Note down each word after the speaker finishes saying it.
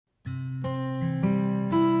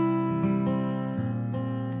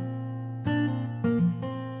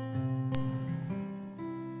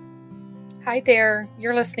Hi there,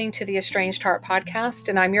 you're listening to the Estranged Heart podcast,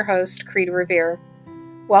 and I'm your host, Creta Revere.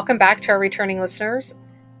 Welcome back to our returning listeners,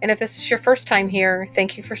 and if this is your first time here,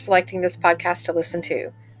 thank you for selecting this podcast to listen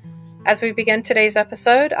to. As we begin today's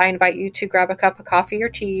episode, I invite you to grab a cup of coffee or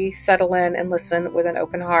tea, settle in, and listen with an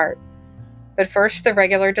open heart. But first, the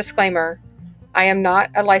regular disclaimer. I am not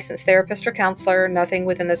a licensed therapist or counselor. Nothing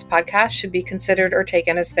within this podcast should be considered or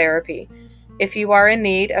taken as therapy. If you are in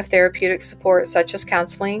need of therapeutic support such as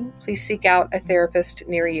counseling, please seek out a therapist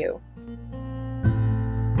near you.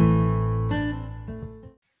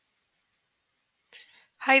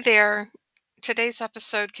 Hi there. Today's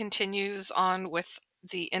episode continues on with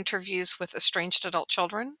the interviews with estranged adult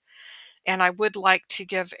children, and I would like to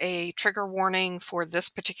give a trigger warning for this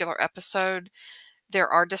particular episode. There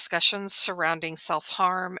are discussions surrounding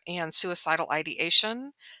self-harm and suicidal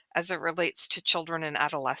ideation as it relates to children and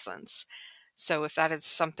adolescents. So if that is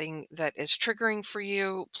something that is triggering for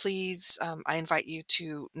you, please, I invite you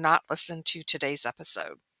to not listen to today's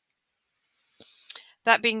episode.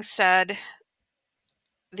 That being said,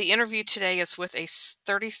 the interview today is with a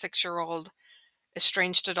 36-year-old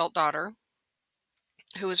estranged adult daughter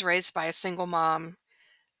who was raised by a single mom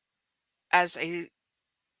as a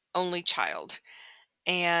only child.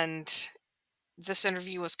 And this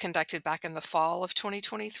interview was conducted back in the fall of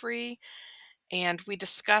 2023. And we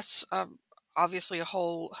discuss obviously a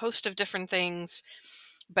whole host of different things,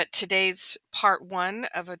 but today's part one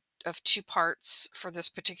of two parts for this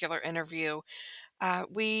particular interview.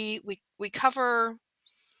 We cover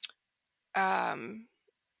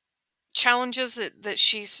challenges that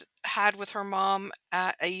she's had with her mom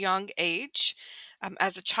at a young age,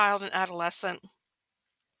 as a child and adolescent,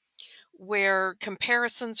 where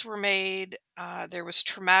comparisons were made. There was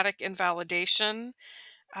traumatic invalidation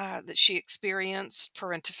that she experienced,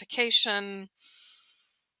 parentification,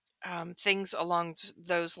 things along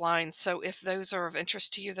those lines. So if those are of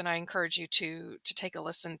interest to you, then I encourage you to take a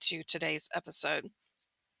listen to today's episode.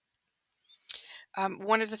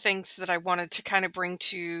 One of the things that I wanted to kind of bring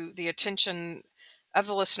to the attention of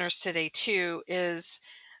the listeners today too is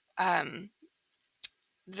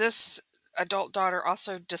this adult daughter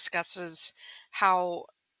also discusses how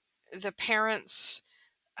the parents'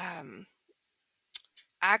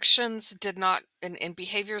 actions did not and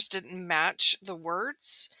behaviors didn't match the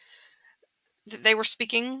words that they were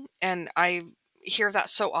speaking. And I hear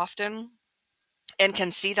that so often and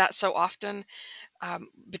can see that so often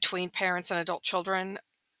between parents and adult children.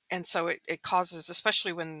 And so it causes,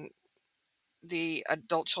 especially when the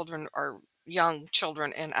adult children are young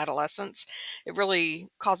children and adolescents, it really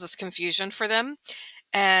causes confusion for them.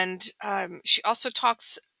 And she also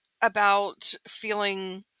talks about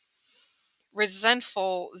feeling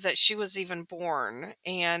resentful that she was even born.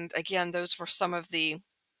 And again, those were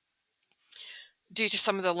due to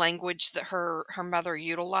some of the language that her mother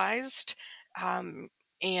utilized,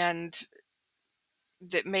 and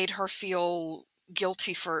that made her feel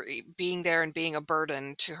guilty for being there and being a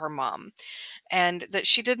burden to her mom, and that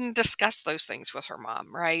she didn't discuss those things with her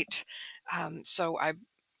mom, right? So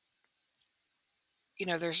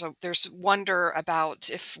there's wonder about,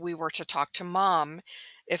 if we were to talk to mom,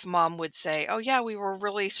 if mom would say, oh yeah, we were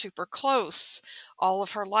really super close all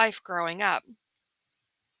of her life growing up.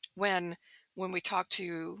 When we talk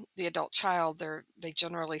to the adult child, they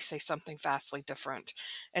generally say something vastly different,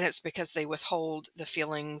 and it's because they withhold the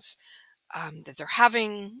feelings that they're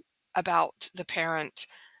having about the parent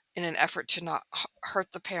in an effort to not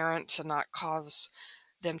hurt the parent, to not cause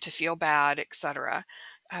them to feel bad, etc.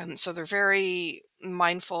 So they're very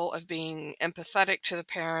mindful of being empathetic to the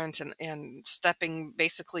parent and stepping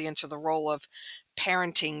basically into the role of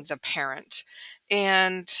parenting the parent.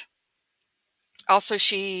 And also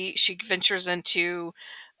she ventures into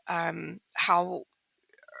how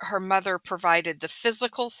her mother provided the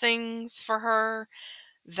physical things for her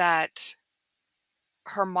that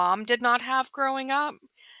her mom did not have growing up.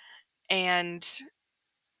 And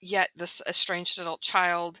yet this estranged adult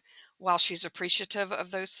child, while she's appreciative of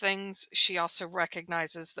those things, she also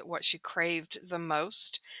recognizes that what she craved the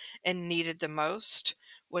most and needed the most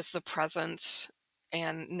was the presence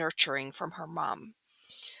and nurturing from her mom.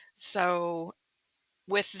 So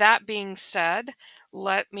with that being said,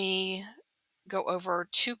 let me go over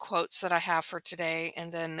two quotes that I have for today,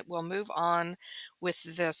 and then we'll move on with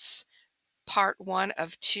this part one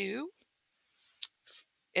of two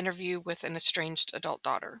interview with an estranged adult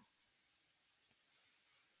daughter.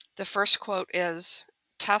 The first quote is,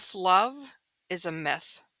 "Tough love is a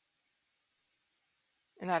myth."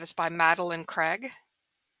 And that is by Madeline Craig.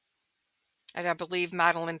 And I believe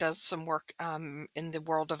Madeline does some work in the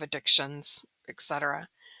world of addictions, etc.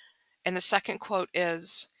 And the second quote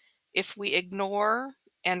is, If we ignore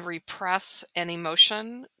and repress an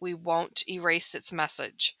emotion, we won't erase its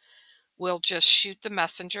message. We'll just shoot the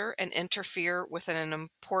messenger and interfere with an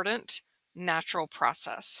important natural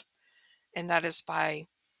process. And that is by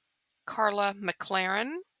Carla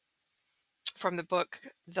McLaren from the book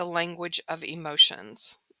The Language of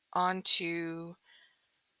Emotions. On to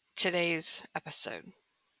today's episode.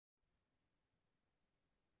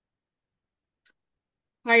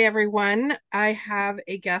 Hi, everyone. I have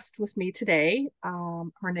a guest with me today.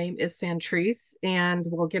 Her name is Santrice, and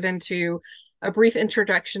we'll get into a brief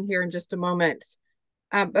introduction here in just a moment.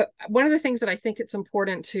 But one of the things that I think it's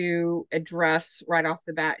important to address right off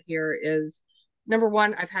the bat here is number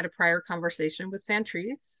one, I've had a prior conversation with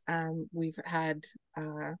Santrice. We've had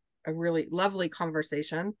a really lovely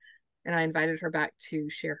conversation, and I invited her back to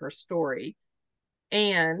share her story.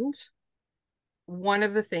 And one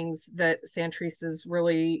of the things that Santrice is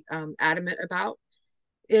really adamant about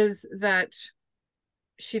is that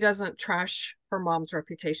she doesn't trash her mom's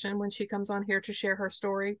reputation when she comes on here to share her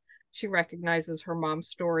story. She recognizes her mom's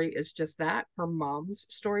story is just that, her mom's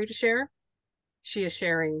story to share. She is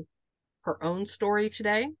sharing her own story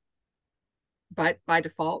today, but by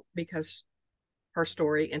default, because her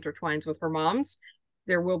story intertwines with her mom's,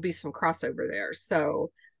 there will be some crossover there.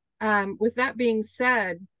 So, with that being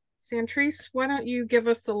said, Santrice, why don't you give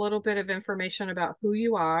us a little bit of information about who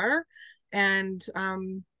you are, and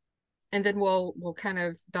then we'll kind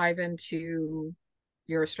of dive into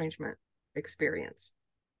your estrangement experience.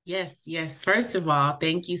 Yes, yes. First of all,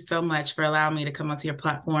 thank you so much for allowing me to come onto your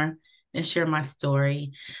platform and share my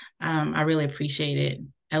story. I really appreciate it.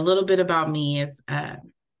 A little bit about me is, hi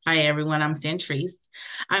everyone, I'm Santrice.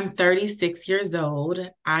 I'm 36 years old.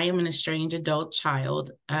 I am an estranged adult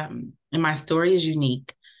child, and my story is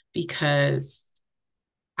unique because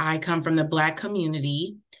I come from the Black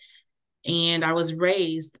community and I was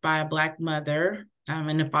raised by a Black mother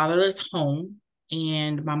in a fatherless home.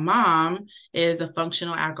 And my mom is a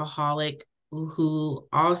functional alcoholic who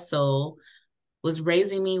also was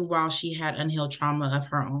raising me while she had unhealed trauma of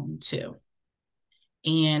her own too.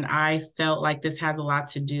 And I felt like this has a lot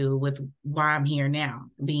to do with why I'm here now,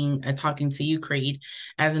 being talking to you, Creed,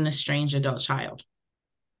 as an estranged adult child.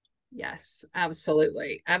 Yes,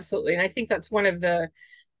 absolutely. Absolutely. And I think that's one of the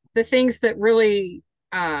things that really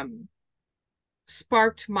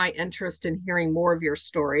sparked my interest in hearing more of your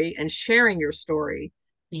story and sharing your story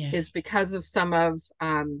Yeah. is because of some of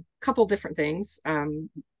couple different things.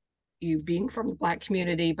 You being from the Black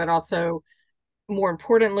community, but also more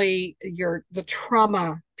importantly, the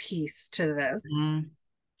trauma piece to this Mm,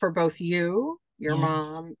 for both you, your yeah.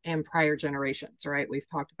 mom, and prior generations, right? We've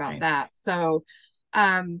talked about Right. that. So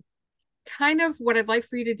um kind of what I'd like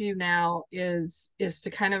for you to do now is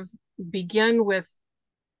to kind of begin with,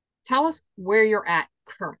 tell us where you're at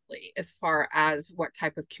currently as far as what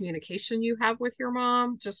type of communication you have with your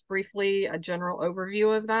mom, just briefly a general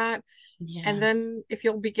overview of that. And Yeah. then if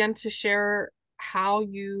you'll begin to share how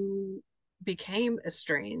you became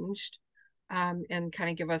estranged, and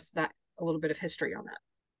kind of give us that a little bit of history on that.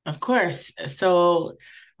 Of course. So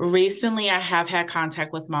recently I have had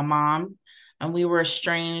contact with my mom, and we were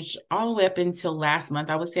estranged all the way up until last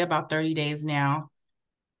month. I would say about 30 days now.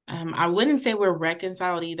 I wouldn't say we're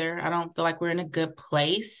reconciled either. I don't feel like we're in a good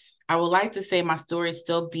place. I would like to say my story is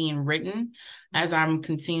still being written as I'm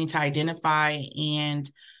continuing to identify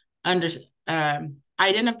and under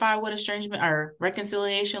identify what estrangement or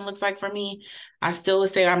reconciliation looks like for me. I still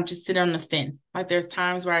would say I'm just sitting on the fence. Like there's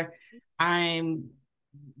times where I'm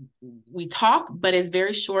we talk, but it's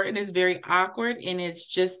very short and it's very awkward. And it's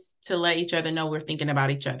just to let each other know we're thinking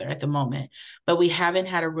about each other at the moment. But we haven't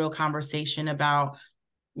had a real conversation about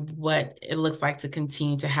what it looks like to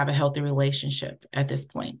continue to have a healthy relationship at this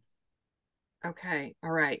point. Okay.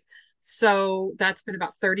 All right. So that's been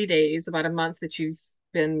about 30 days, about a month that you've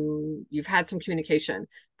had some communication.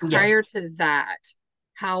 Yes. Prior to that,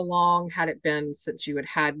 how long had it been since you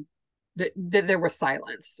had that there was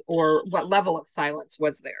silence, or what level of silence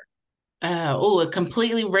was there? A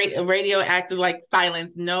completely radioactive, like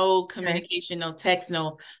silence, no Okay. communication, no text,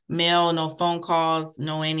 no mail, no phone calls,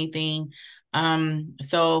 no anything.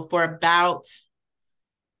 So for about,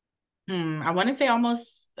 I want to say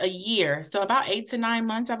almost a year. So about 8 to 9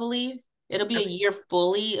 months, I believe. It'll be a Okay. year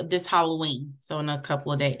fully this Halloween. So in a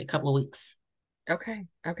couple of days, a couple of weeks. Okay.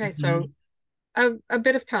 Okay. So Mm-hmm. a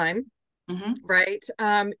bit of time, Mm-hmm. right?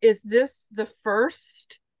 Is this the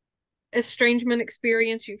first estrangement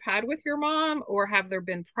experience you've had with your mom, or have there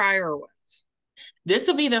been prior ones? This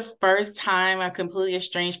will be the first time I'm completely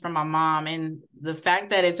estranged from my mom. And the fact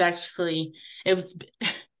that it was,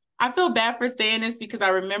 I feel bad for saying this because I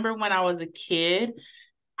remember when I was a kid,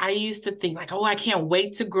 I used to think like, oh, I can't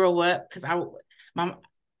wait to grow up because my,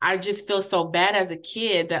 I just feel so bad as a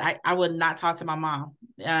kid that I would not talk to my mom.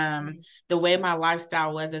 The way my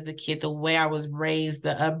lifestyle was as a kid, the way I was raised,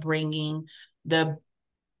 the upbringing, the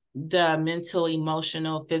mental,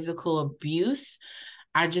 emotional, physical abuse,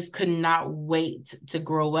 I just could not wait to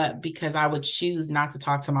grow up because I would choose not to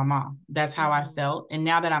talk to my mom. That's how I felt. And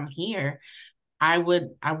now that I'm here, I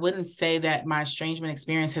wouldn't say that my estrangement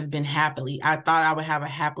experience has been happily. I thought I would have a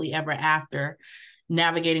happily ever after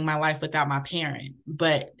navigating my life without my parent,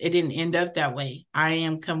 but it didn't end up that way. I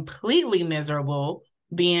am completely miserable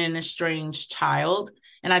being an estranged child.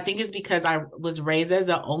 And I think it's because I was raised as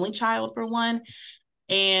the only child, for one.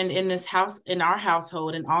 And in this house, in our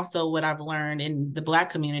household, and also what I've learned in the Black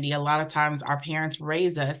community, a lot of times our parents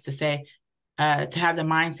raise us to say, to have the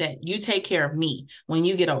mindset, you take care of me when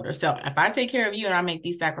you get older. So if I take care of you and I make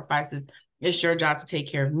these sacrifices, it's your job to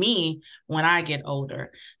take care of me when I get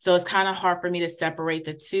older. So it's kind of hard for me to separate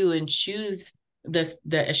the two and choose the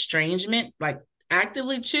estrangement, like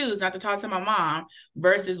actively choose not to talk to my mom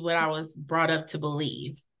versus what I was brought up to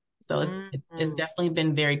believe. So it's definitely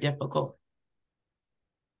been very difficult.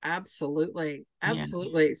 Absolutely. Yeah.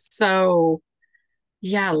 Absolutely. So,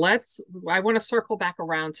 yeah, I want to circle back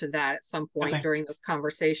around to that at some point Okay. during this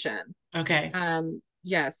conversation. Okay.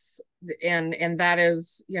 Yes, and that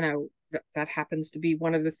is, that happens to be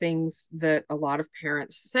one of the things that a lot of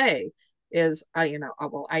parents say is,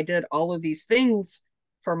 well, I did all of these things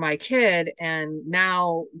for my kid, and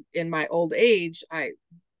now in my old age,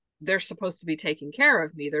 they're supposed to be taking care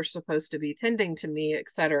of me. They're supposed to be tending to me, et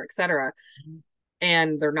cetera, et cetera.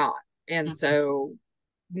 And they're not. And Mm-hmm. so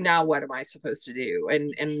now what am I supposed to do?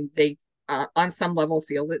 And they on some level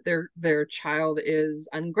feel that their child is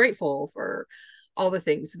ungrateful for all the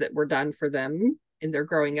things that were done for them in their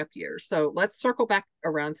growing up years. So let's circle back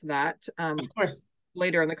around to that Of course.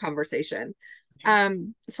 later in the conversation. Okay.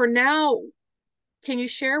 For now, can you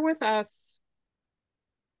share with us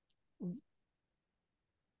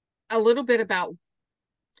a little bit about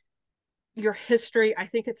your history? I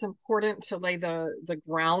think it's important to lay the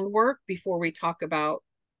groundwork before we talk about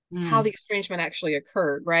how the estrangement actually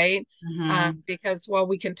occurred, right? Mm-hmm. Because while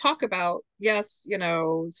we can talk about, yes,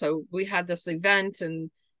 so we had this event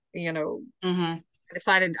and, Mm-hmm.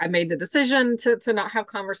 I made the decision to not have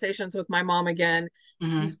conversations with my mom again,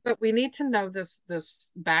 Mm-hmm. but we need to know this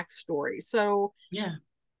backstory. So Yeah.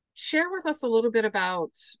 share with us a little bit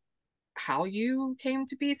about how you came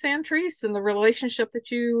to be Santrice and the relationship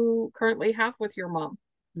that you currently have with your mom.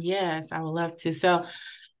 Yes, I would love to. So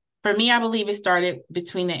for me, I believe it started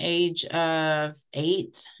between the age of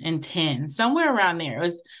 8 and 10, somewhere around there. It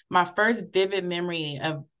was my first vivid memory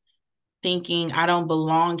of thinking I don't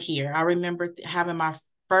belong here. I remember having my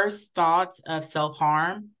first thoughts of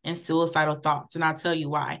self-harm and suicidal thoughts, and I'll tell you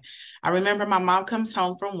why. I remember my mom comes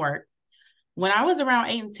home from work. When I was around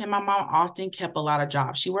 8 and 10, my mom often kept a lot of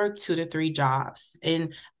jobs. She worked 2 to 3 jobs.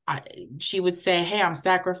 And she would say, hey, I'm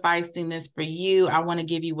sacrificing this for you. I want to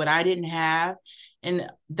give you what I didn't have.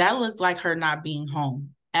 And that looked like her not being home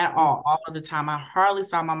at all of the time. I hardly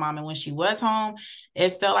saw my mom. And when she was home,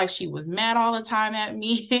 it felt like she was mad all the time at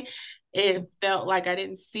me. It felt like I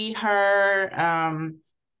didn't see her. And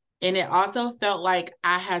it also felt like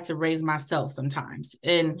I had to raise myself sometimes.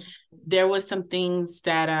 And there was some things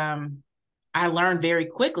that I learned very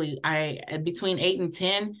quickly. Between 8 and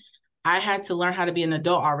 10, I had to learn how to be an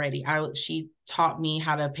adult already. She taught me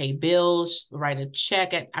how to pay bills, write a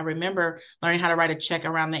check. I remember learning how to write a check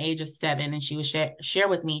around the age of 7, and she would share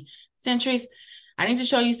with me, Centuries, I need to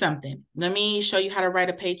show you something. Let me show you how to write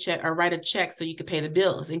a paycheck or write a check so you can pay the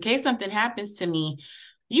bills. In case something happens to me,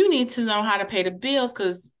 you need to know how to pay the bills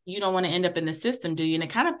because you don't want to end up in the system, do you? And it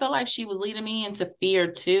kind of felt like she was leading me into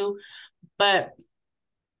fear too. But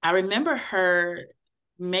I remember her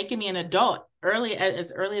making me an adult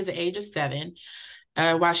as early as the age of 7,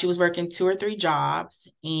 while she was working 2 or 3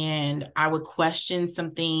 jobs. And I would question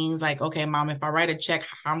some things like, okay, mom, if I write a check,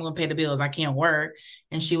 how am I going to pay the bills? I can't work.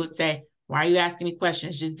 And she would say, why are you asking me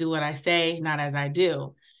questions? Just do what I say, not as I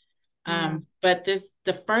do. But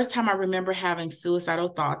the first time I remember having suicidal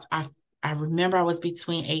thoughts, I remember I was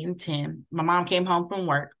between 8 and 10. My mom came home from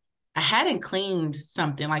work. I hadn't cleaned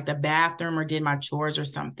something like the bathroom or did my chores or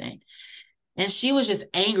something. And she was just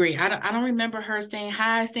angry. I don't remember her saying,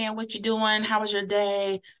 hi, saying, what you doing? How was your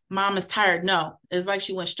day? Mom is tired. No, it's like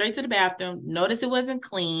she went straight to the bathroom, noticed it wasn't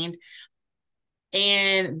cleaned.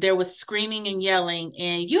 And there was screaming and yelling,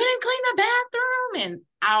 and you didn't clean the bathroom. And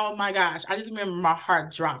oh my gosh, I just remember my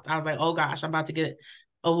heart dropped. I was like, oh gosh, I'm about to get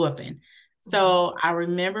a whooping. So I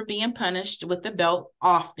remember being punished with the belt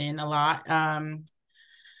often, a lot.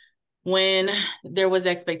 when there was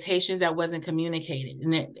expectations that wasn't communicated.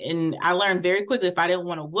 And I learned very quickly, if I didn't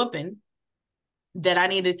want a whooping, that I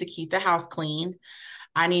needed to keep the house clean.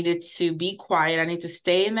 I needed to be quiet. I need to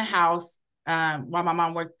stay in the house. While my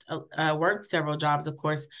mom worked several jobs, of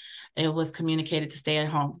course, it was communicated to stay at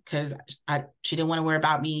home because she didn't want to worry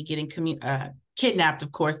about me getting kidnapped,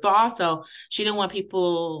 of course, but also she didn't want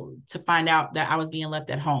people to find out that I was being left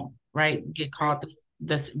at home, right? Get caught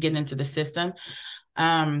getting into the system.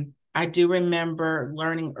 I do remember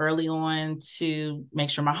learning early on to make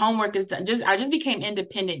sure my homework is done. I just became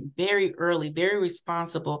independent very early, very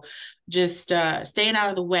responsible, just staying out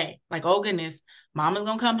of the way. Like, oh goodness, mama's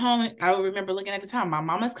gonna come home. I remember looking at the time, my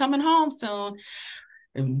mama's coming home soon.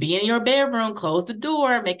 Be in your bedroom, close the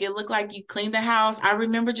door, make it look like you cleaned the house. I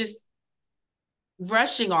remember just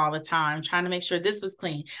rushing all the time, trying to make sure this was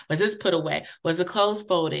clean. Was this put away? Was the clothes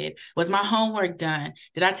folded? Was my homework done?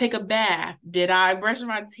 Did I take a bath? Did I brush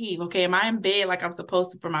my teeth? Okay, am I in bed like I'm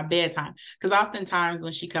supposed to for my bedtime? Because oftentimes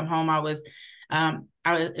when she come home,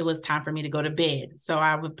 it was time for me to go to bed. So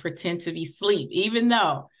I would pretend to be asleep, even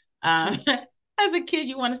though as a kid,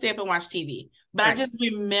 you want to stay up and watch TV. But right. I just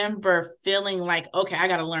remember feeling like, okay, I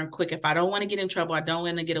got to learn quick. If I don't want to get in trouble, I don't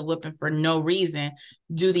want to get a whipping for no reason,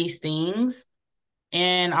 do these things.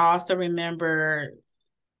 And I also remember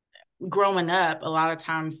growing up, a lot of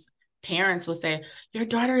times parents would say, your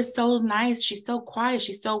daughter is so nice. She's so quiet.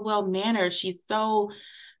 She's so well-mannered. She's so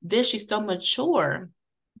mature.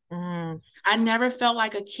 I never felt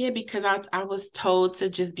like a kid because I was told to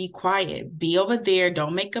just be quiet, be over there.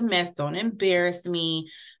 Don't make a mess. Don't embarrass me.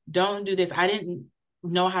 Don't do this. I didn't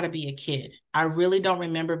know how to be a kid. I really don't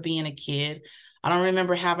remember being a kid. I don't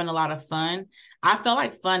remember having a lot of fun. I felt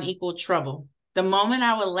like fun equaled trouble. The moment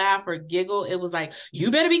I would laugh or giggle, it was like, you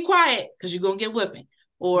better be quiet because you're going to get whipping.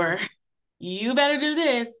 Or you better do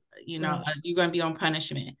this, you're going to be on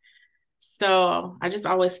punishment. So I just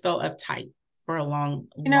always felt uptight for a long.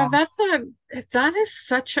 That is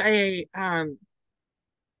such a, oh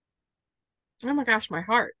my gosh, my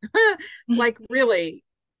heart. Like really,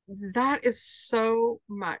 that is so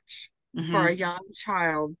much for a young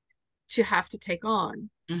child to have to take on.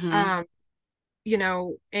 And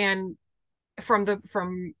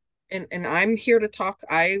and I'm here to talk.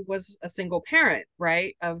 I was a single parent,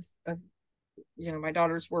 right? Of my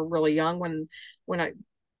daughters were really young when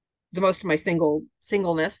the most of my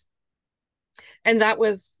singleness. And that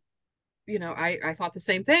was, I thought the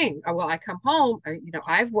same thing. Well, I come home,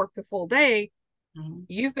 I've worked a full day.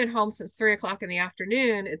 You've been home since 3 o'clock in the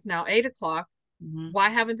afternoon. It's now 8 o'clock. Why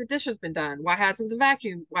haven't the dishes been done? Why hasn't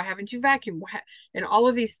why haven't you vacuumed? And all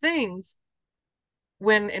of these things,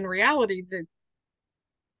 when in reality,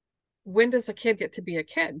 when does a kid get to be a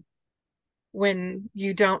kid? When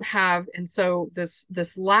you don't have, and so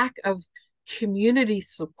this lack of community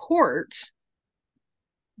support,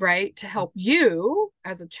 right, to help you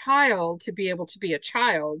as a child to be able to be a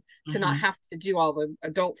child, to not have to do all the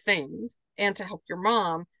adult things, and to help your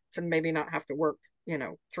mom to maybe not have to work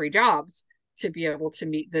 3 jobs to be able to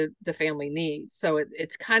meet the family needs. So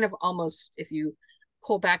it's kind of almost, if you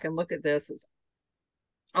pull back and look at this, it's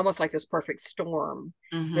almost like this perfect storm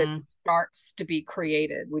that starts to be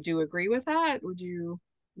created. Would you agree with that? Would you?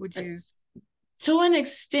 To an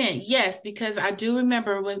extent, yes, because I do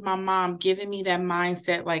remember with my mom giving me that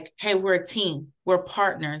mindset, like, hey, we're a team. We're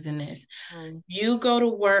partners in this. You go to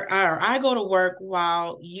work, or I go to work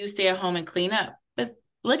while you stay at home and clean up. But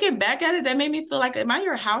looking back at it, that made me feel like, am I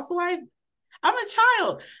your housewife? I'm a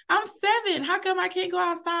child. I'm 7. How come I can't go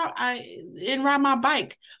outside and ride my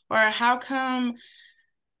bike? Or how come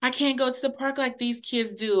I can't go to the park like these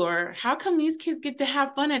kids do? Or how come these kids get to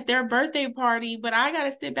have fun at their birthday party, but I got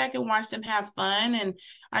to sit back and watch them have fun? And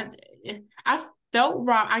I felt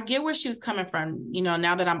wrong. I get where she was coming from,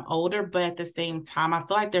 now that I'm older, but at the same time, I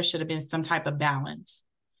feel like there should have been some type of balance.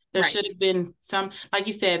 There should have been some, like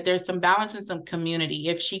you said, there's some balance and some community.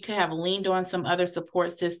 If she could have leaned on some other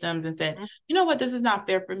support systems and said, you know what, this is not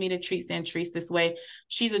fair for me to treat Santrice this way.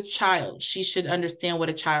 She's a child. She should understand what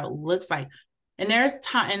a child looks like. And there's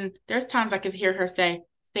times I could hear her say,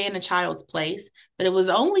 stay in a child's place, but it was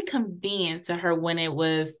only convenient to her when it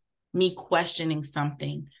was me questioning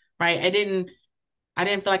something, right? I didn't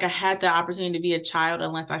feel like I had the opportunity to be a child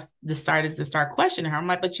unless I decided to start questioning her. I'm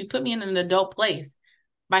like, but you put me in an adult place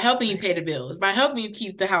by helping you pay the bills, by helping you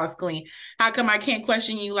keep the house clean. How come I can't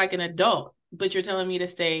question you like an adult, but you're telling me to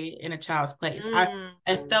stay in a child's place? I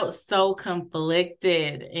felt so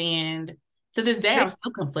conflicted. And to this day, I'm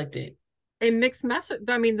still conflicted. A mixed message.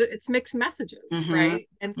 I mean, it's mixed messages, right?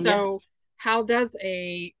 And so how does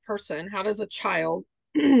a child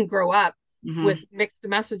grow up with mixed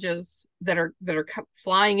messages that are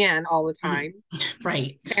flying in all the time.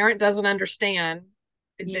 Right. Parent doesn't understand,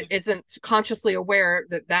 Yeah. isn't consciously aware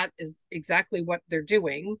that that is exactly what they're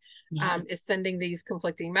doing, Yeah. is sending these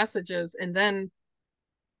conflicting messages. And then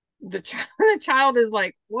the child is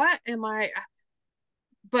like, what am I?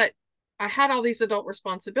 But I had all these adult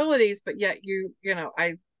responsibilities, but yet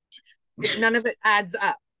none of it adds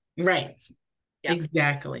up. Right. Yeah.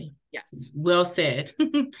 Exactly. Yes. Well said.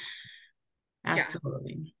 Yeah.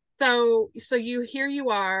 Absolutely. So here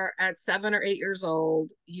you are at 7 or 8 years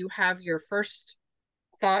old. You have your first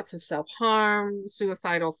thoughts of self-harm,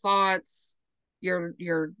 suicidal thoughts. You're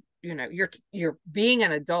being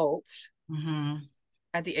an adult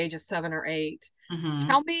at the age of 7 or 8.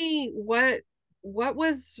 Tell me what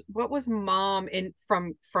was mom in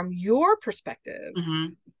from your perspective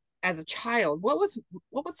as a child? What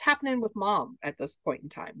was happening with mom at this point in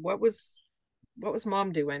time? What was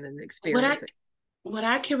mom doing and experiencing? What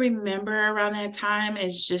I can remember around that time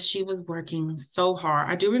is just she was working so hard.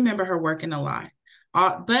 I do remember her working a lot.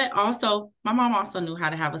 But also, my mom also knew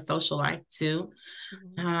how to have a social life too.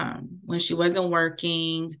 When she wasn't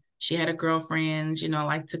working, she had a girlfriend,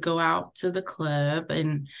 like to go out to the club.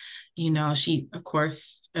 And, she, of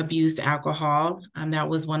course, abused alcohol. That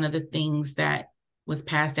was one of the things that was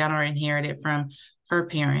passed down or inherited from her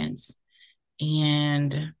parents.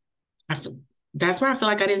 And that's where I feel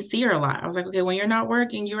like I didn't see her a lot. I was like, okay, when you're not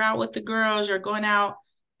working, you're out with the girls, you're going out.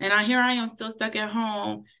 And here I am still stuck at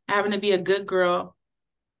home, having to be a good girl.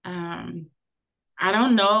 I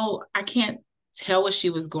don't know. I can't tell what she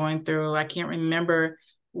was going through. I can't remember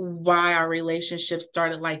why our relationship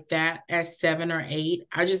started like that at 7 or 8.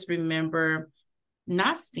 I just remember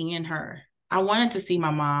not seeing her. I wanted to see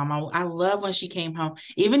my mom. I love when she came home,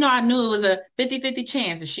 even though I knew it was a 50-50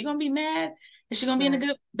 chance. Is she going to be mad? Is she going to be in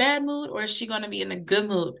a bad mood, or is she going to be in a good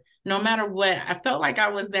mood? No matter what, I felt like I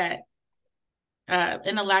was that,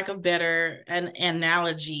 in a lack of better an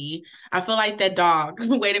analogy, I feel like that dog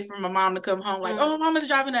waited for my mom to come home, like, oh, mama's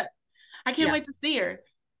driving up. I can't wait to see her.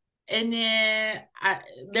 And then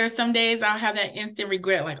there's some days I'll have that instant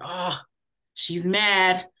regret, like, oh, she's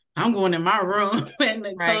mad. I'm going in my room and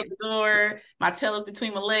then close the door. My tail is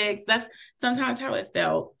between my legs. That's sometimes how it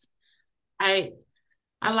felt. I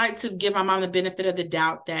like to give my mom the benefit of the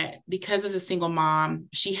doubt that because as a single mom,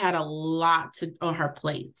 she had a lot on her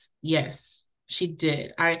plate. Yes, she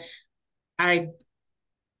did. I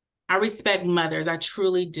respect mothers. I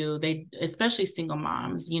truly do. Especially single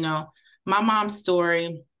moms. My mom's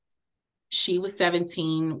story, she was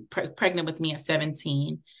 17, pregnant with me at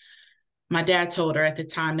 17. My dad told her at the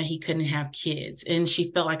time that he couldn't have kids, and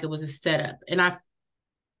she felt like it was a setup. And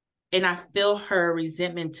I feel her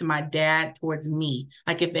resentment to my dad towards me.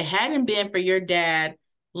 Like, if it hadn't been for your dad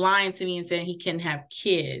lying to me and saying he couldn't have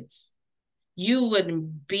kids, you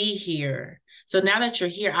wouldn't be here. So now that you're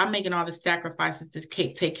here, I'm making all the sacrifices to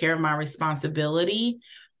take care of my responsibility,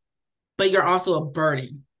 but you're also a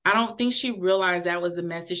burden. I don't think she realized that was the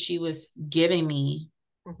message she was giving me.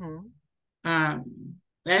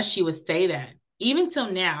 As she would say that, even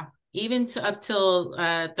till now, up till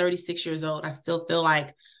 36 years old, I still feel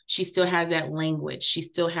like she still has that language. She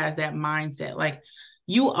still has that mindset. Like,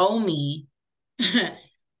 you owe me,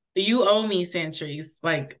 you owe me centuries.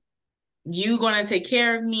 Like, you going to take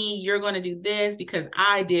care of me. You're going to do this because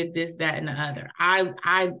I did this, that, and the other. I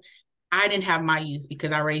didn't have my youth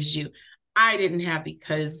because I raised you. I didn't have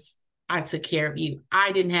because I took care of you.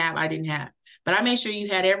 I didn't have, but I made sure you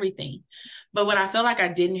had everything. But what I felt like I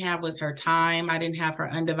didn't have was her time. I didn't have her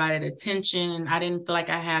undivided attention. I didn't feel like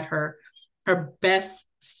I had her best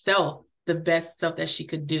self, the best self that she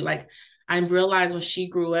could do. Like, I realized when she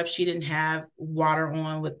grew up, she didn't have water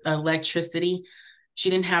on with electricity. She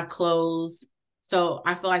didn't have clothes. So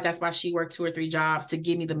I feel like that's why she worked 2 or 3 jobs to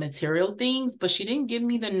give me the material things, but she didn't give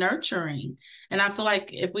me the nurturing. And I feel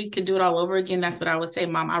like if we could do it all over again, that's what I would say,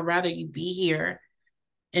 Mom, I'd rather you be here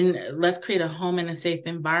and let's create a home and a safe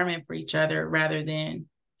environment for each other rather than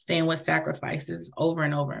saying what sacrifices over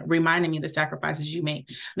and over, reminding me the sacrifices you make.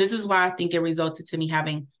 This is why I think it resulted to me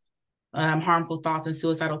having harmful thoughts and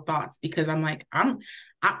suicidal thoughts, because I'm like,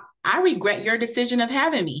 I regret your decision of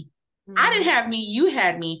having me. I didn't have me, you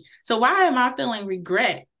had me. So why am I feeling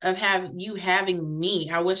regret of having me?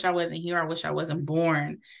 I wish I wasn't here. I wish I wasn't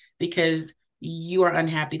born, because you are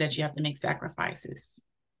unhappy that you have to make sacrifices.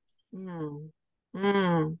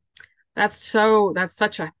 That's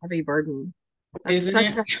such a heavy burden. That's Isn't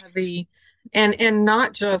such it? a heavy, and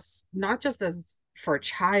not just as for a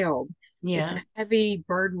child. It's Yeah. a heavy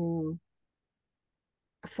burden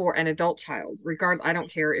for an adult child. I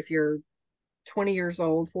don't care if you're 20 years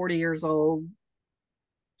old, 40 years old,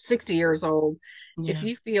 60 years old, if Yeah.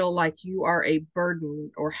 you feel like you are a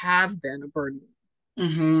burden or have been a burden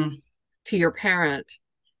Mm-hmm. to your parent,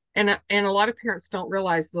 and a lot of parents don't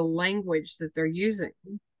realize the language that they're using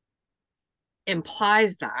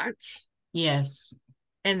implies that, Yes.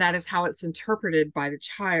 and that is how it's interpreted by the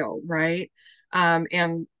child, right?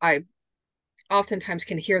 And I oftentimes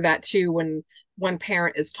can hear that too when one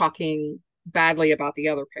parent is talking badly about the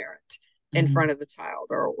other parent in Mm-hmm. front of the child,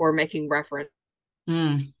 or making reference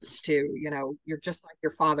Mm. to, you're just like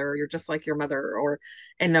your father, or you're just like your mother, or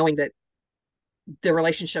and knowing that the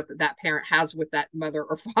relationship that that parent has with that mother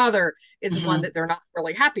or father is one Mm-hmm. that they're not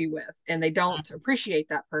really happy with, and they don't appreciate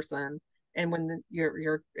that person. And when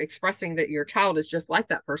you're expressing that your child is just like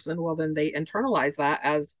that person, well, then they internalize that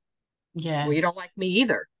as, well, you Yes. don't like me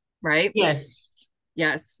either, right? Yes.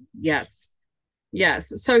 Yes, yes,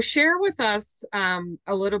 yes. So share with us a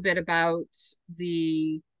little bit about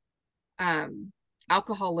the um,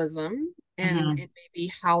 alcoholism, Mm-hmm. and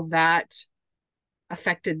maybe how that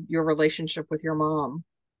affected your relationship with your mom.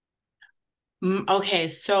 Okay,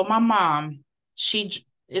 so my mom,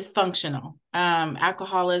 is functional.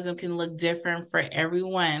 Alcoholism can look different for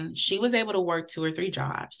everyone. She was able to work 2 or 3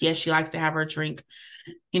 jobs. Yes, she likes to have her drink,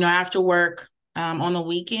 after work, on the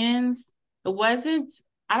weekends. It wasn't,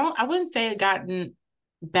 I wouldn't say it gotten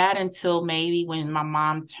bad until maybe when my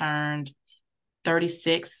mom turned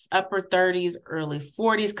 36, upper 30s, early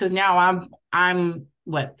 40s, because now I'm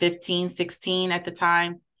what, 15, 16 at the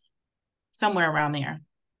time, somewhere around there.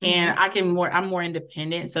 Mm-hmm. And I'm more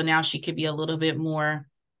independent. So now she could be a little bit more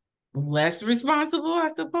less responsible, I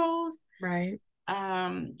suppose. Right.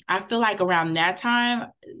 I feel like around that time,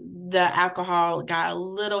 the alcohol got a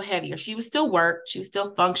little heavier. She would still work, she was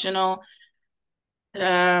still functional.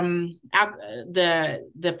 The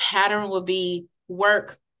pattern would be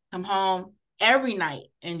work, come home every night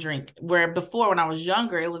and drink. Where before, when I was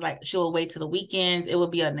younger, it was like she would wait to the weekends. It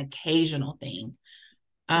would be an occasional thing.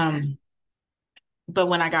 Okay. But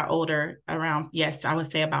when I got older, around, yes, I would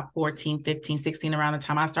say about 14, 15, 16, around the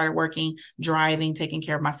time I started working, driving, taking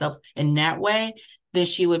care of myself in that way, then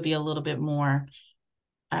she would be a little bit more.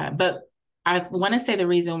 But I want to say the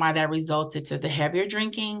reason why that resulted to the heavier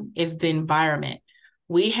drinking is the environment.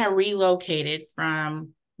 We had relocated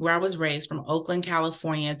from where I was raised, from Oakland,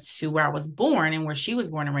 California, to where I was born and where she was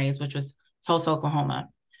born and raised, which was Tulsa, Oklahoma.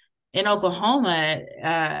 In Oklahoma,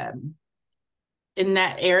 in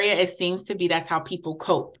that area, it seems to be that's how people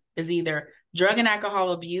cope, is either drug and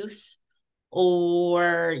alcohol abuse,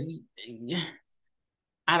 or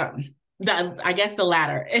I guess the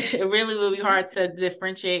latter. It really will be hard to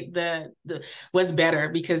differentiate the what's better,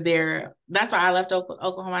 because that's why I left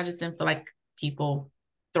Oklahoma. I just didn't feel like people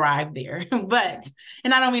thrive there.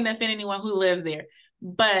 And I don't mean to offend anyone who lives there,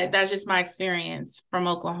 but that's just my experience from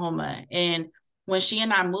Oklahoma. And when she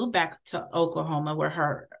and I moved back to Oklahoma, where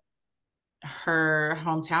her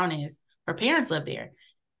hometown is, her parents lived there.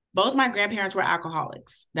 Both my grandparents were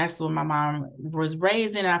alcoholics. That's what my mom was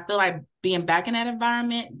raised in. And I feel like being back in that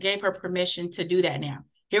environment gave her permission to do that now.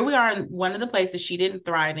 Here we are in one of the places she didn't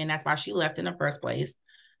thrive in. That's why she left in the first place,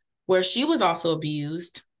 where she was also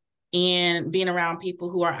abused, and being around people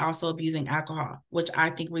who are also abusing alcohol, which I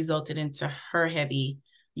think resulted into her heavy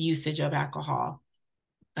usage of alcohol.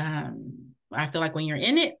 I feel like when you're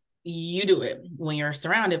in it, you do it when you're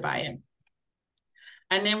surrounded by it.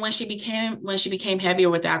 And then when she became heavier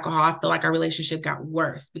with alcohol, I feel like our relationship got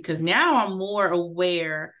worse, because now I'm more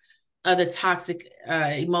aware of the toxic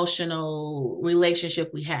emotional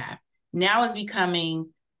relationship we have. Now it's becoming,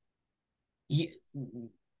 you,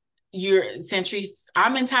 you're Centuries,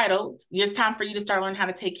 I'm entitled. It's time for you to start learning how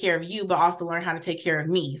to take care of you, but also learn how to take care of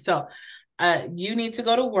me. So you need to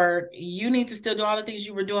go to work. You need to still do all the things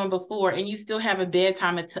you were doing before, and you still have a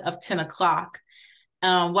bedtime of 10 o'clock.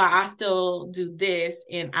 While I still do this,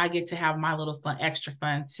 and I get to have my little fun, extra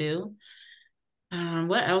fun too.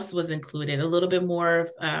 What else was included? A little bit more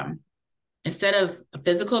of, instead of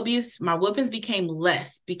physical abuse, my whoopings became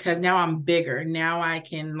less, because now I'm bigger. Now I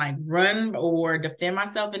can like run or defend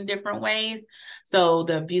myself in different ways. So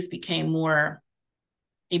the abuse became more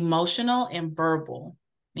emotional and verbal,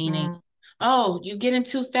 meaning, Mm. oh, you're getting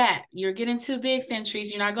too fat. You're getting too big,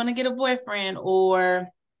 Centuries. You're not going to get a boyfriend. Or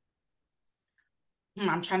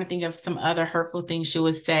I'm trying to think of some other hurtful things she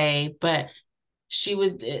would say, but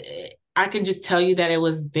I can just tell you that it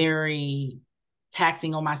was very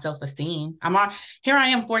taxing on my self-esteem. Here I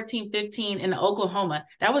am, 14, 15 in Oklahoma.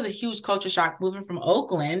 That was a huge culture shock, moving from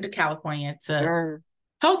Oakland, California, to Sure.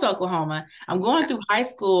 Tulsa, Oklahoma. I'm going through high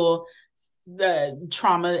school, the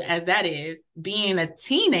trauma as that is, being a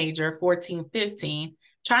teenager, 14, 15,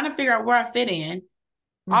 trying to figure out where I fit in.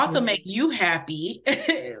 also Mhm. make you happy,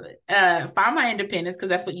 find my independence, because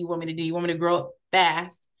that's what you want me to do. You want me to grow up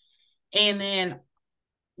fast, and then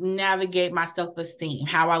navigate my self-esteem,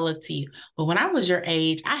 how I look to you. But when I was your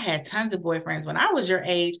age, I had tons of boyfriends. When I was your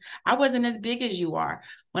age, I wasn't as big as you are.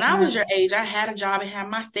 When I was your age, I had a job and had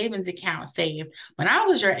my savings account saved. When I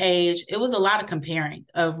was your age, it was a lot of comparing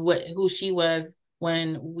of who she was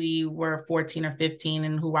when we were 14 or 15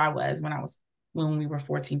 and who I was when we were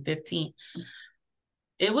 14, 15.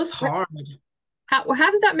 It was hard. How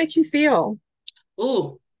did that make you feel?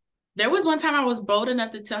 Ooh, there was one time I was bold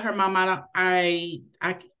enough to tell her mom I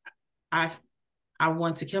I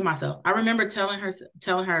want to kill myself. I remember telling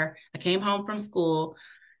her I came home from school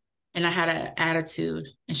and I had an attitude,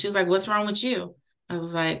 and she was like, "What's wrong with you?" I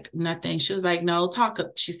was like, "Nothing." She was like, "No, talk."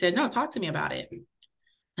 She said, "No, talk to me about it."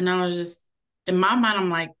 And I was just, in my mind, I'm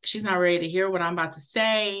like, she's not ready to hear what I'm about to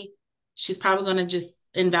say. She's probably going to just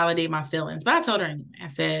invalidate my feelings. But I told her anyway. I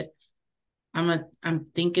said, I'm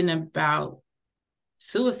thinking about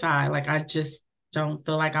suicide. Like, I just don't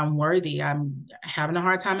feel like I'm worthy. I'm having a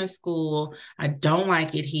hard time in school. I don't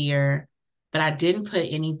like it here. But I didn't put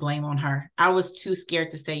any blame on her. I was too scared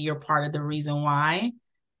to say you're part of the reason why.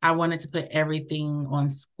 I wanted to put everything on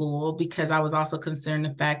school because I was also concerned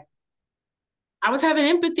the fact I was having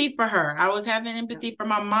empathy for her. I was having empathy for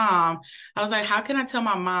my mom. I was like, how can I tell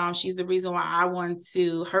my mom she's the reason why I want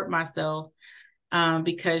to hurt myself?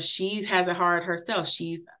 Because she has it hard herself.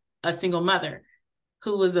 She's a single mother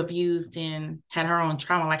who was abused and had her own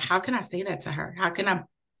trauma. Like, how can I say that to her? How can I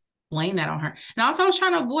blame that on her? And also, I was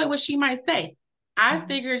trying to avoid what she might say. I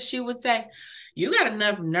figured she would say, you got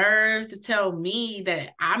enough nerves to tell me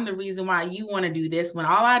that I'm the reason why you want to do this when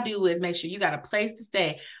all I do is make sure you got a place to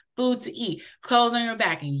stay, food to eat, clothes on your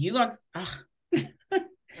back, and you gonna.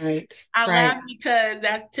 Right. I Right. laugh because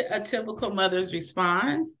that's a typical mother's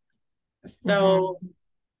response. Mhm. So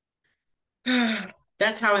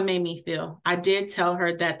that's how it made me feel. I did tell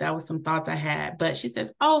her that that was some thoughts I had, but she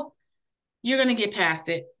says, "Oh, you're gonna get past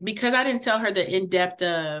it," because I didn't tell her the in depth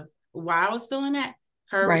of why I was feeling that.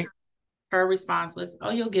 Her Right. her response was, "Oh,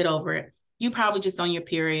 you'll get over it. You probably just on your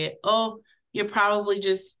period. Oh, you're probably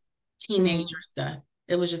just Mm. teenager stuff."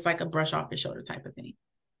 It was just like a brush off your shoulder type of thing.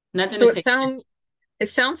 Nothing So to take. it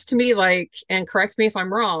sounds to me like, and correct me if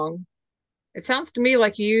I'm wrong, it sounds to me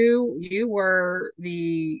like you were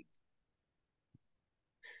the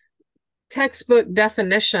textbook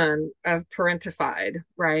definition of parentified,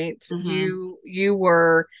 right? Mm-hmm, You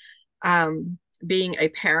were being a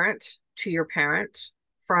parent to your parent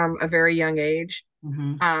from a very young age,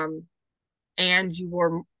 mm-hmm, um, and you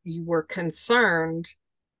were concerned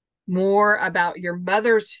more about your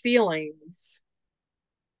mother's feelings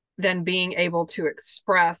than being able to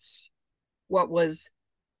express what was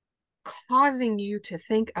causing you to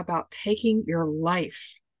think about taking your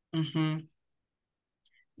life. mm-hmm,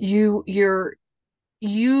 You you're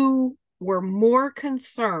you were more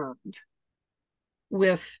concerned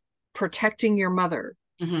with protecting your mother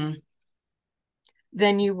mm-hmm.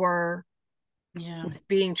 than you were Yeah. with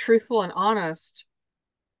being truthful and honest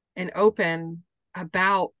and open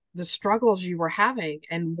about the struggles you were having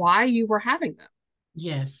and why you were having them.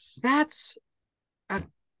 Yes. That's a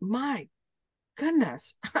my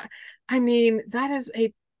goodness. I mean, that is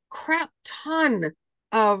a crap ton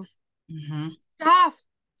of Mm-hmm. stuff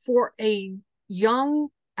for a young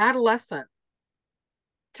adolescent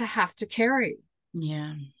to have to carry.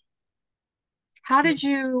 Yeah. Yeah. How did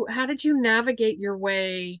you navigate your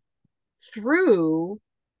way through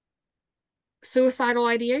suicidal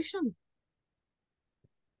ideation?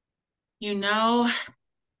 You know,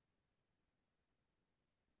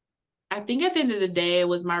 I think at the end of the day, it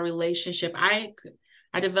was my relationship. I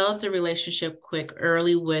developed a relationship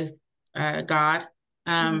early with God.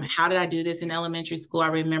 Mhm. How did I do this in elementary school? I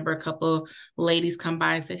remember a couple ladies come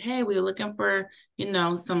by and said, "Hey, we were looking for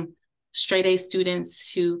some straight A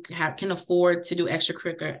students who can afford to do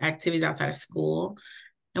extracurricular activities outside of school."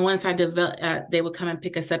 And once I developed, they would come and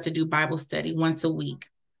pick us up to do Bible study once a week.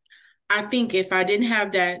 I think if I didn't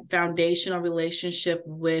have that foundational relationship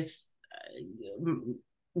with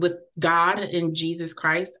God and Jesus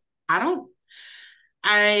Christ, I don't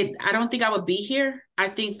I don't think I would be here. I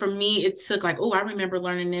think for me it took like, oh, I remember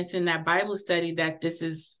learning this in that Bible study that this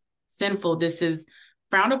is sinful, this is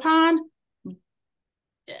frowned upon.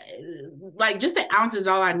 Like just an ounce is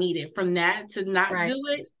all I needed from that to not do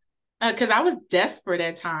Right. it. Because I was desperate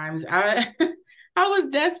at times. I was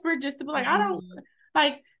desperate just to be like, I don't Mhm.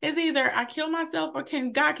 like it's either I kill myself or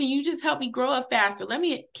can you just help me grow up faster?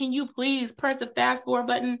 Can you please press the fast forward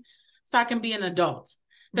button so I can be an adult?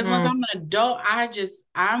 Because once Mhm. I'm an adult,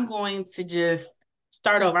 I'm going to just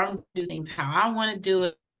start over. I'm going to do things how I want to do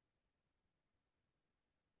it.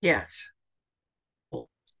 Yes.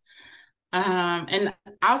 And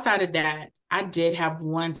outside of that, I did have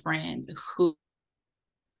one friend who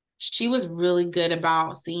she was really good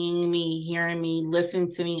about seeing me, hearing me, listening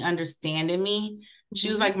to me, understanding me. Mm-hmm. She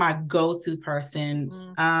was like my go-to person.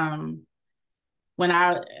 Mm-hmm. When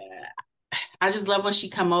I just love when she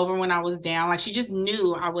come over when I was down. Like she just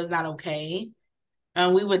knew I was not okay.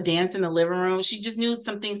 We would dance in the living room. She just knew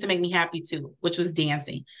some things to make me happy too, which was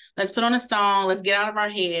dancing. Let's put on a song. Let's get out of our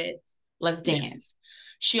heads. Let's dance. Yes.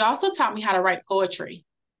 She also taught me how to write poetry.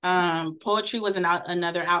 Poetry was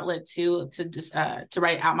another outlet too, to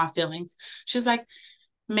write out my feelings. She's like,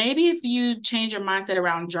 maybe if you change your mindset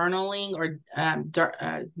around journaling or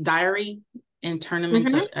diary and turn them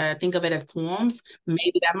mm-hmm. into, think of it as poems,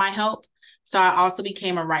 maybe that might help. So I also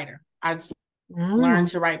became a writer. I learned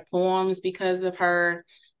to write poems because of her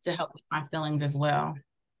to help with my feelings as well.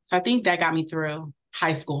 So I think that got me through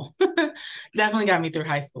high school. Definitely got me through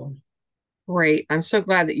high school. Great. I'm so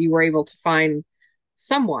glad that you were able to find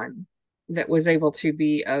someone that was able to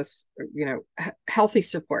be a, healthy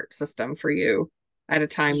support system for you at a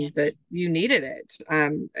time that you needed it.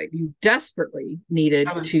 You desperately needed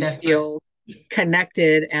to feel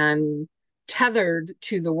connected and tethered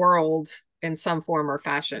to the world in some form or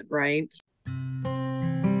fashion, right?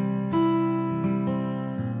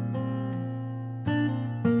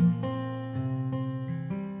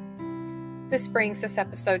 This brings this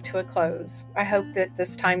episode to a close. I hope that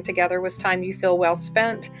this time together was time you feel well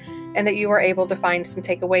spent and that you are able to find some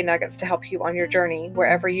takeaway nuggets to help you on your journey,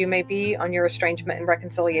 wherever you may be on your estrangement and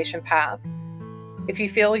reconciliation path. If you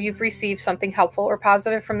feel you've received something helpful or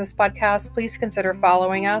positive from this podcast, please consider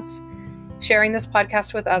following us, sharing this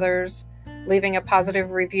podcast with others, leaving a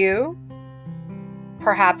positive review,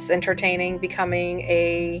 perhaps entertaining becoming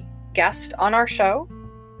a guest on our show,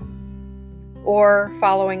 or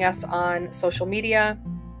following us on social media,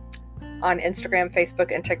 on Instagram,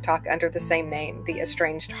 Facebook, and TikTok under the same name, The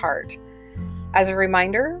Estranged Heart. As a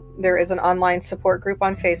reminder, there is an online support group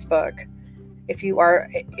on Facebook. If you are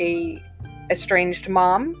a estranged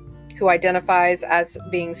mom who identifies as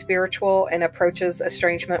being spiritual and approaches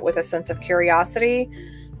estrangement with a sense of curiosity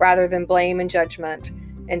rather than blame and judgment,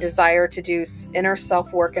 and desire to do inner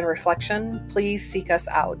self-work and reflection, please seek us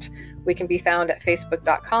out. We can be found at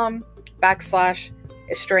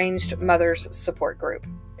facebook.com/Estranged Mothers Support Group.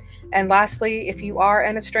 And lastly, if you are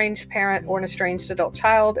an estranged parent or an estranged adult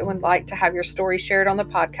child and would like to have your story shared on the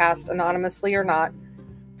podcast, anonymously or not,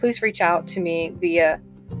 please reach out to me via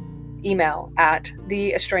email at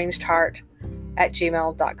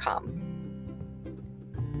theestrangedheart@gmail.com.